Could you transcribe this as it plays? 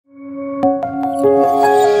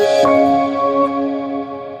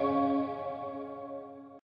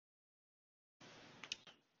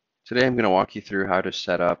Today I'm going to walk you through how to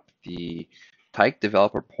set up the Tyk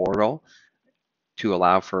Developer Portal to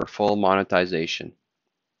allow for full monetization.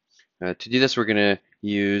 To do this, we're going to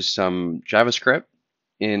use some JavaScript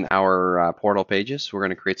in our portal pages. We're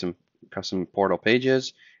going to create some custom portal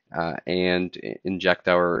pages and inject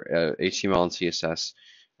our HTML and CSS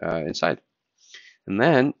inside. And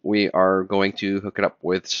then we are going to hook it up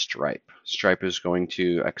with Stripe. Stripe is going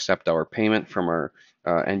to accept our payment from our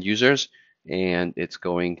end users, and it's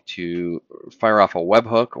going to fire off a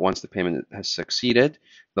webhook once the payment has succeeded.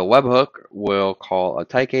 The webhook will call a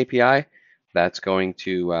Tyk API that's going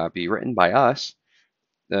to be written by us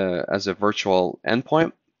as a virtual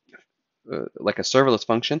endpoint, like a serverless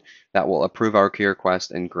function that will approve our key request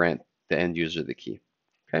and grant the end user the key.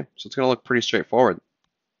 Okay, so it's going to look pretty straightforward.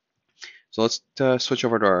 So let's switch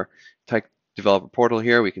over to our Tyk Developer Portal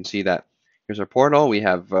here. We can see that here's our portal. We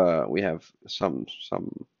have some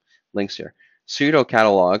links here. Pseudo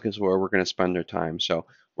catalog is where we're going to spend our time. So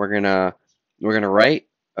we're gonna write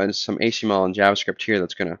some HTML and JavaScript here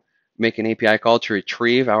that's going to make an API call to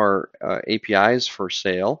retrieve our APIs for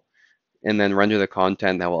sale, and then render the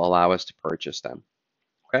content that will allow us to purchase them.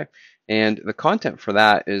 Okay, and the content for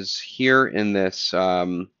that is here in this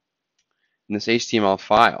HTML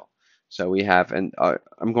file. So we have, and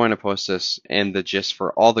I'm going to post this and the gist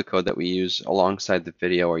for all the code that we use alongside the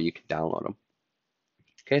video, or you can download them.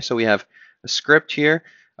 Okay, so we have a script here.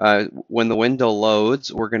 When the window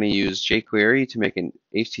loads, we're going to use jQuery to make an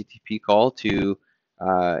HTTP call to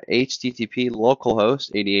HTTP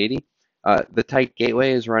localhost 8080. The Tyk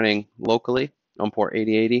gateway is running locally on port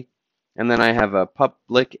 8080. And then I have a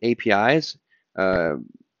public APIs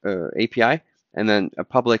API, and then a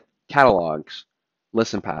public catalogs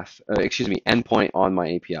listen path, endpoint on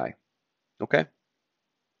my API. Okay.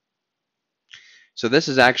 So this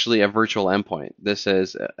is actually a virtual endpoint. This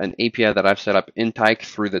is an API that I've set up in Tyk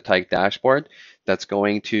through the Tyk dashboard that's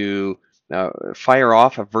going to fire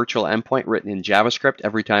off a virtual endpoint written in JavaScript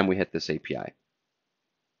every time we hit this API.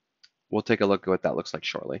 We'll take a look at what that looks like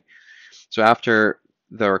shortly. So after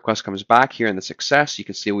the request comes back here in the success, you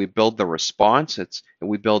can see we build the response.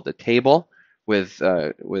 We build the table with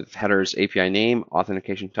headers, API name,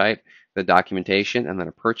 authentication type, the documentation, and then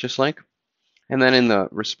a purchase link. And then in the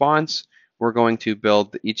response, we're going to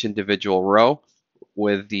build each individual row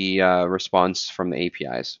with the response from the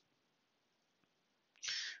APIs.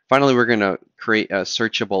 Finally, we're going to create a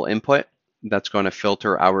searchable input that's going to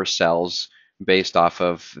filter our cells based off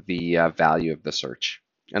of the value of the search,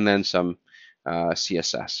 and then some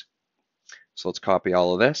CSS. So let's copy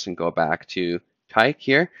all of this and go back to Tyk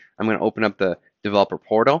here. I'm going to open up the developer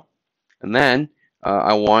portal, and then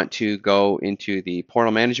I want to go into the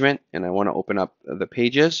portal management, and I want to open up the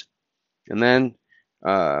pages, and then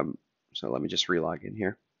so let me just relog in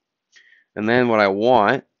here. And then what I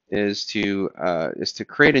want is to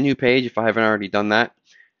create a new page if I haven't already done that,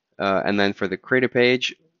 and then for the create a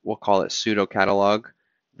page, we'll call it pseudo catalog.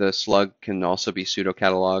 The slug can also be pseudo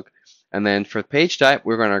catalog, and then for the page type,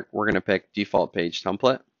 we're gonna pick default page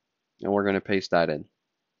template, and we're going to paste that in.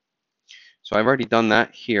 So I've already done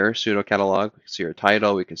that here, pseudo catalog. We can see our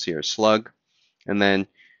title, we can see our slug, and then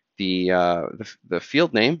the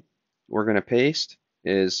field name we're going to paste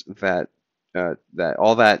is that from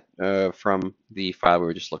the file we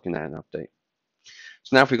were just looking at an update.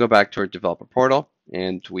 So now if we go back to our developer portal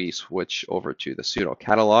and we switch over to the pseudo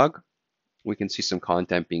catalog, we can see some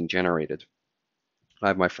content being generated. I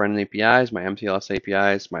have my front end APIs, my MTLS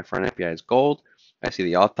APIs, my front end API is gold. I see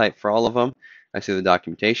the auth type for all of them. I see the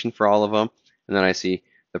documentation for all of them. And then I see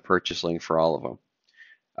the purchase link for all of them.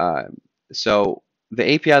 So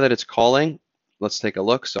the API that it's calling, let's take a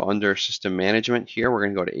look. So under system management here, we're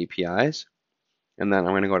going to go to APIs. And then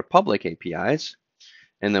I'm going to go to public APIs.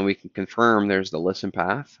 And then we can confirm there's the listen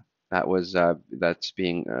path that was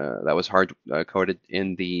hard coded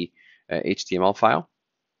in the HTML file.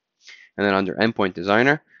 And then under endpoint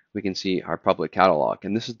designer, we can see our public catalog,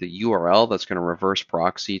 and this is the URL that's going to reverse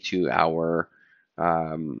proxy to our.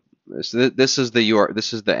 So this is the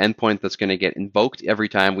endpoint that's going to get invoked every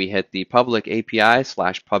time we hit the public API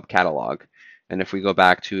 / pub catalog. And if we go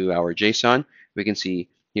back to our JSON, we can see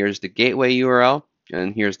here's the gateway URL,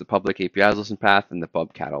 and here's the public API's listen path and the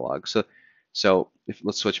pub catalog. So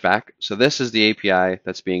let's switch back. So this is the API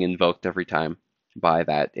that's being invoked every time by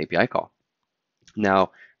that API call.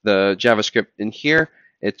 Now the JavaScript in here,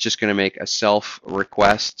 it's just going to make a self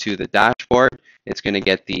request to the dashboard. It's going to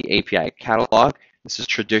get the API catalog. This is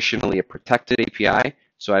traditionally a protected API,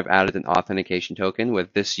 so I've added an authentication token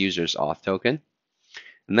with this user's auth token.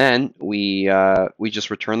 And then we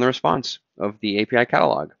just return the response of the API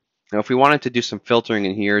catalog. Now, if we wanted to do some filtering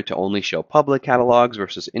in here to only show public catalogs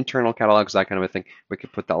versus internal catalogs, that kind of a thing, we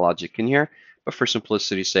could put that logic in here. But for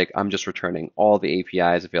simplicity's sake, I'm just returning all the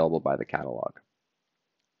APIs available by the catalog.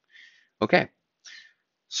 Okay,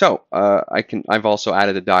 so I've also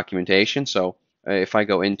added a documentation. So if I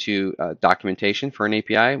go into documentation for an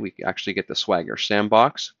API, we actually get the Swagger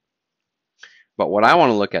sandbox. But what I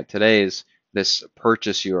want to look at today is this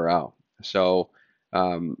purchase URL. So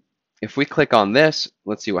if we click on this,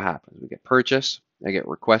 let's see what happens. We get purchase, I get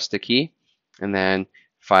request a key, and then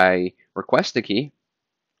if I request a key,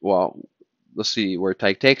 well, let's see where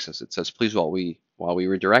Tyk takes us. It says, please, while we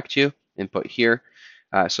redirect you, input here.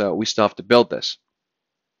 So we still have to build this.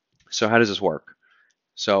 So how does this work?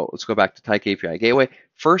 So let's go back to Tyk API Gateway.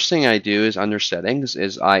 First thing I do is under settings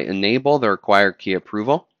is I enable the required key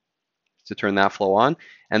approval to turn that flow on,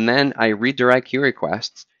 and then I redirect key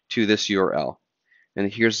requests to this URL.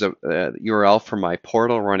 And here's the URL for my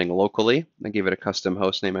portal running locally. I gave it a custom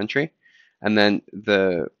hostname entry, and then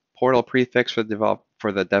the portal prefix for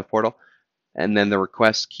the dev portal, and then the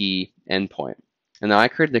request key endpoint. And now I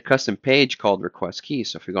created a custom page called request key.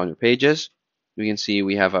 So if we go under pages, we can see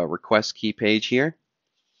we have a request key page here,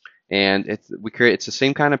 and it's the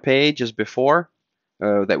same kind of page as before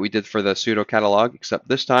that we did for the pseudo catalog, except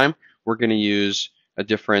this time we're going to use a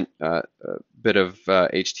different bit of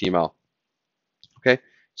HTML. Okay,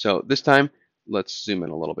 so this time, let's zoom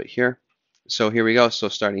in a little bit here. So here we go. So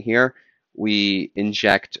starting here, we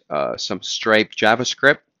inject some Stripe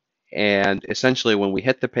JavaScript, and essentially when we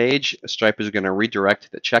hit the page, Stripe is going to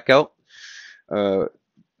redirect the checkout.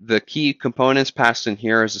 The key components passed in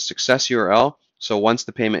here is a success URL. So once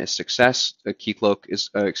the payment is success, Keycloak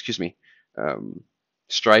is,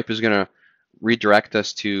 Stripe is going to redirect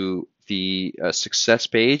us to the success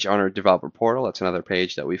page on our developer portal. That's another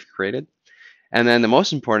page that we've created. And then the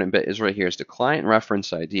most important bit is right here is the client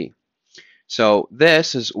reference ID. So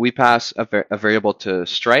this is, we pass a variable to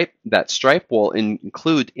Stripe that Stripe will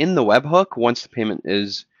include in the webhook once the payment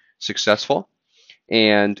is successful.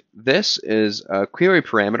 And this is a query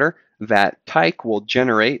parameter that Tyk will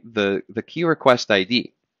generate the key request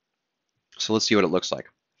ID. So let's see what it looks like.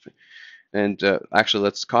 And actually,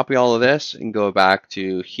 let's copy all of this and go back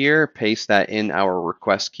to here, paste that in our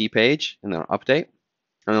request key page, and then update.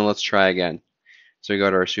 And then let's try again. So we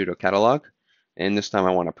go to our pseudo catalog, and this time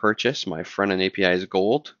I want to purchase. My front-end API is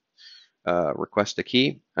gold. Request a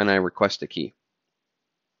key, and I request a key.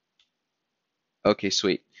 Okay,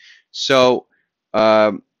 sweet. So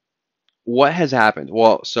what has happened?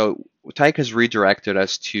 Well, so Tyk has redirected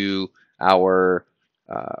us to our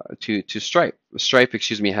to Stripe. Stripe,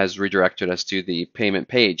 excuse me, has redirected us to the payment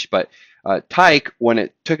page. But Tyk, when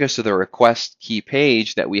it took us to the request key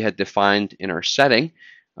page that we had defined in our setting,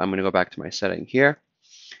 I'm going to go back to my setting here.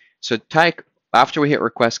 So Tyk, after we hit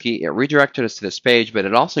request key, it redirected us to this page, but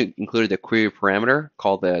it also included a query parameter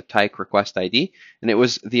called the Tyk request ID, and it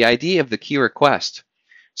was the ID of the key request.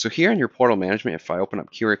 So here in your portal management, if I open up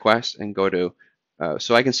key request and go to,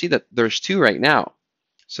 so I can see that there's two right now.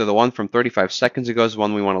 So the one from 35 seconds ago is the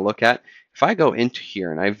one we want to look at. If I go into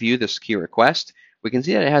here and I view this key request, we can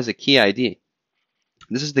see that it has a key ID.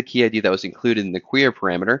 This is the key ID that was included in the query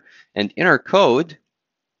parameter, and in our code,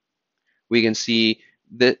 we can see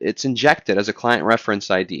that it's injected as a client reference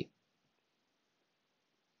ID.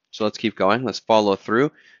 So let's keep going. Let's follow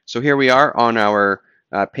through. So here we are on our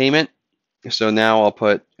payment. So now I'll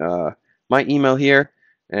put my email here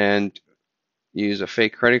and use a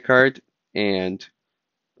fake credit card and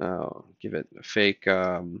give it a fake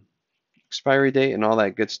expiry date and all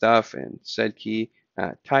that good stuff, and said key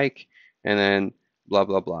at Tyk, and then blah,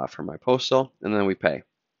 blah, blah for my postal, and then we pay.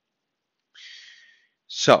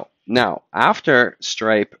 So now, after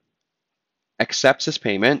Stripe accepts this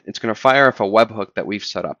payment, it's going to fire off a webhook that we've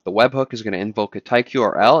set up. The webhook is going to invoke a Tyk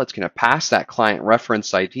URL. It's going to pass that client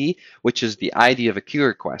reference ID, which is the ID of a queue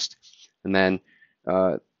request. And then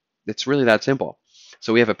it's really that simple.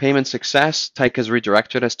 So we have a payment success. Tyk has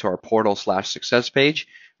redirected us to our portal/success page.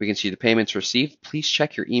 We can see the payments received. Please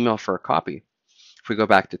check your email for a copy. If we go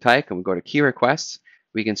back to Tyk and we go to key requests,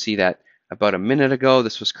 we can see that about a minute ago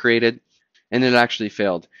this was created, and it actually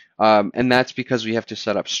failed. And that's because we have to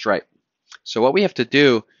set up Stripe. So what we have to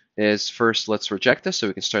do is first, let's reject this so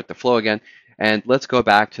we can start the flow again, and let's go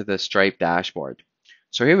back to the Stripe dashboard.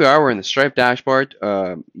 So here we are, we're in the Stripe dashboard.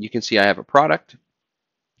 You can see I have a product,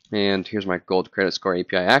 and here's my gold credit score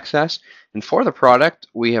API access. And for the product,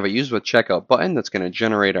 we have a use with checkout button that's going to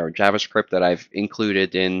generate our JavaScript that I've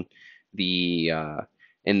included in the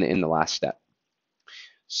last step.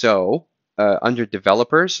 So under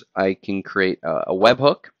developers, I can create a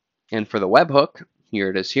webhook, and for the webhook, here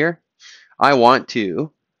it is here. I want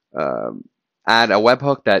to add a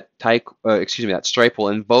webhook that that Stripe will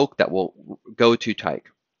invoke that will go to Tyk.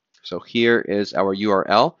 So here is our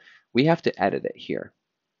URL. We have to edit it here.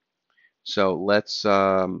 So let's,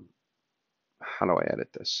 how do I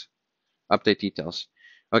edit this? Update details.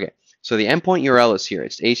 Okay, so the endpoint URL is here.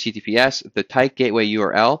 It's HTTPS, the Tyk gateway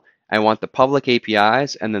URL. I want the public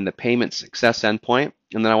APIs and then the payment success endpoint.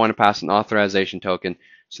 And then I want to pass an authorization token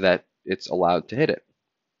so that it's allowed to hit it.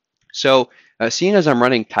 So seeing as I'm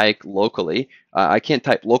running Tyk locally, I can't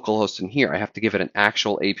type localhost in here. I have to give it an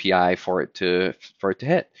actual API for it to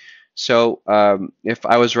hit. So if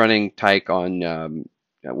I was running Tyk on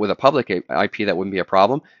with a public IP, that wouldn't be a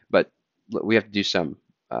problem. But we have to do some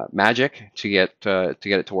magic to get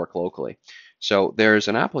it to work locally. So there's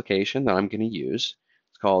an application that I'm going to use.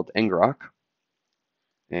 It's called inject,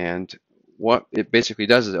 and what it basically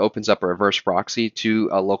does is it opens up a reverse proxy to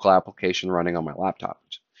a local application running on my laptop.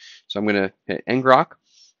 So I'm going to hit ngrok,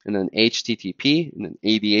 and then HTTP, and then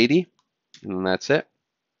 8080, and then that's it.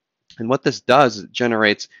 And what this does is it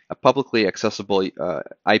generates a publicly accessible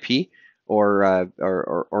IP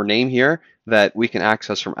or name here that we can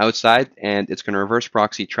access from outside, and it's going to reverse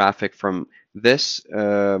proxy traffic from this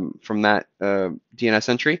from that DNS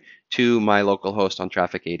entry to my local host on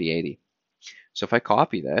traffic 8080. So if I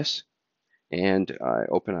copy this and I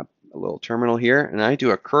open up a little terminal here and I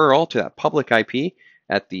do a curl to that public IP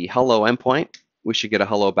at the hello endpoint, we should get a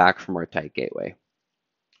hello back from our Tyk gateway.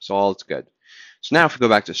 So all is good. So now if we go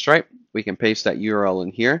back to Stripe, we can paste that URL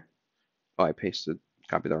in here. Oh, I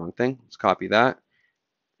copied the wrong thing. Let's copy that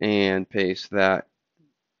and paste that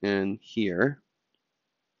in here.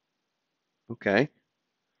 Okay,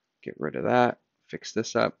 get rid of that, fix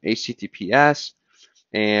this up, HTTPS,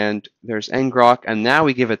 and there's ngrok, and now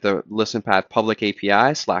we give it the listen path public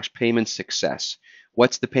API / payment success.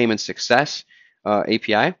 What's the payment success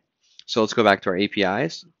API? So let's go back to our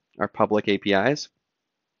APIs, our public APIs.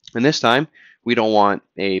 And this time, we don't want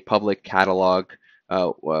a public catalog.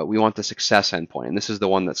 We want the success endpoint. And this is the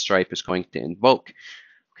one that Stripe is going to invoke.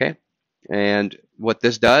 Okay. And what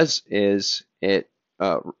this does is it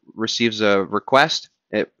receives a request.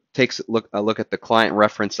 It takes a look at the client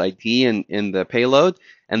reference ID in the payload,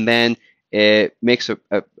 and then it makes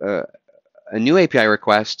a new API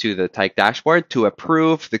request to the Tyk dashboard to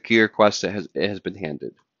approve the key request that has been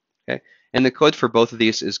handed. Okay, and the code for both of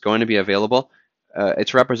these is going to be available.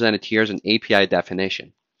 It's represented here as an API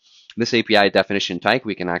definition. This API definition Tyk,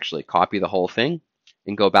 we can actually copy the whole thing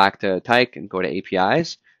and go back to Tyk and go to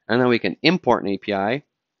APIs, and then we can import an API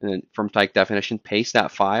and then from Tyk definition paste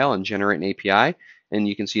that file and generate an API. And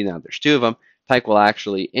you can see now there's two of them. Tyk will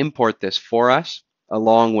actually import this for us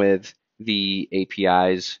along with the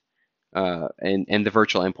APIs and the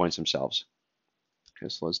virtual endpoints themselves. Okay,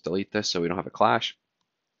 so let's delete this so we don't have a clash.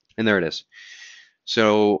 And there it is.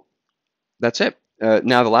 So that's it.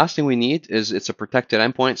 Now the last thing we need is it's a protected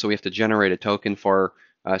endpoint, so we have to generate a token for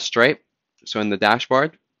Stripe. So in the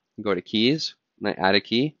dashboard, go to keys, and I add a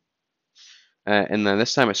key. And then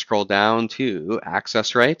this time I scroll down to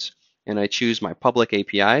access rights, and I choose my public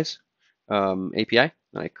API, and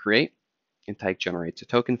I create, and Tyk generates a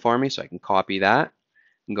token for me, so I can copy that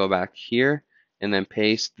and go back here and then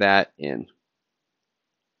paste that in.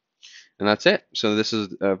 And that's it. So this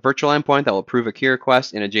is a virtual endpoint that will approve a key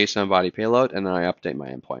request in a JSON body payload, and then I update my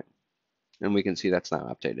endpoint. And we can see that's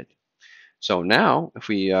now updated. So now, if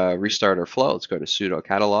we restart our flow, let's go to sudo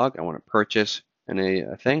catalog. I want to purchase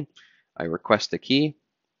a thing. I request a key.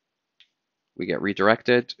 We get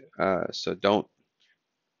redirected. So don't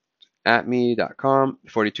at me.com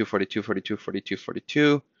 42 42 42 42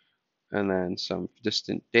 42, and then some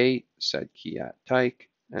distant date, set key at Tyk,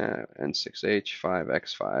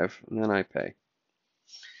 N6H5X5, and then I pay.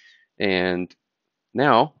 And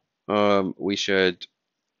now we should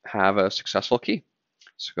have a successful key.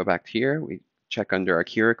 So go back here, we check under our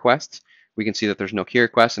key requests. We can see that there's no key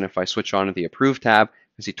request, and if I switch on to the Approve tab,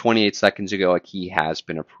 I see 28 seconds ago a key has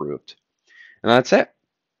been approved. And that's it.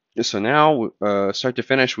 So now, start to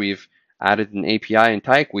finish, we've added an API in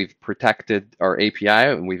Tyk, we've protected our API,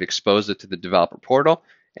 and we've exposed it to the developer portal.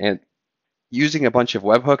 And using a bunch of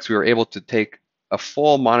webhooks, we were able to take a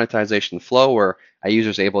full monetization flow where a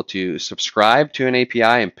user is able to subscribe to an API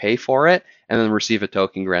and pay for it, and then receive a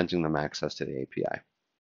token granting them access to the API.